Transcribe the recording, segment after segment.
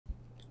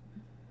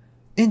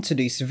In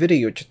today's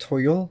video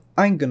tutorial,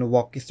 I'm gonna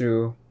walk you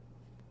through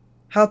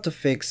how to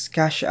fix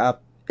Cash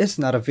App is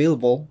not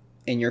available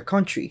in your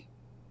country.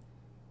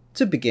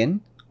 To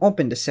begin,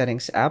 open the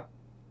Settings app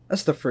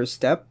as the first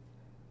step,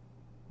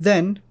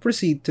 then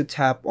proceed to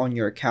tap on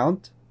your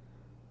account.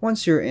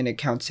 Once you're in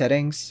Account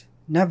Settings,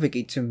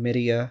 navigate to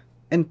Media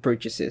and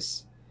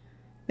Purchases.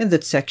 In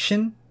that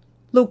section,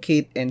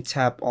 locate and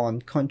tap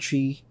on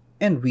Country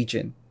and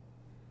Region,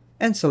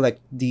 and select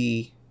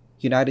the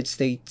United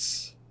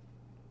States.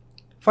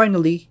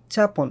 Finally,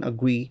 tap on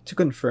Agree to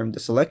confirm the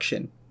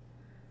selection.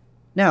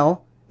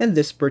 Now, in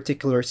this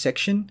particular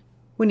section,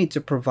 we need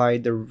to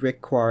provide the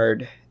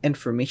required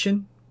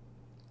information.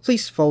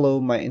 Please follow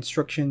my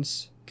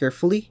instructions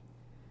carefully.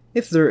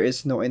 If there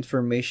is no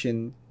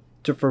information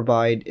to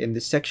provide in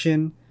this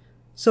section,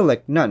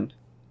 select None.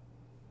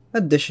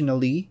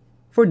 Additionally,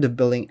 for the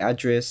billing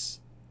address,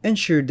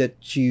 ensure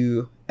that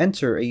you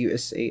enter a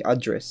USA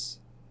address.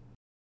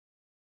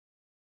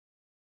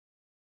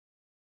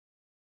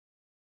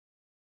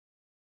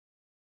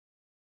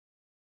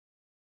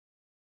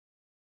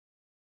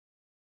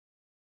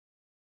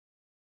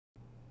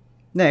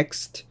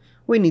 Next,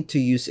 we need to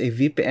use a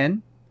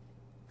VPN.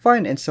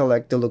 Find and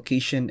select the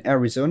location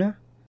Arizona.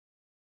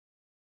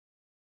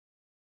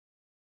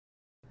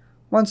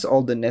 Once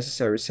all the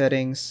necessary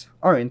settings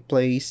are in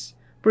place,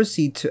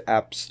 proceed to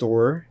App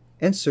Store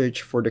and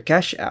search for the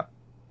Cash App.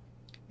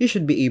 You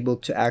should be able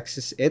to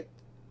access it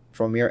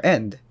from your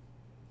end.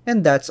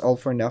 And that's all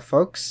for now,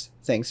 folks.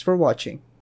 Thanks for watching.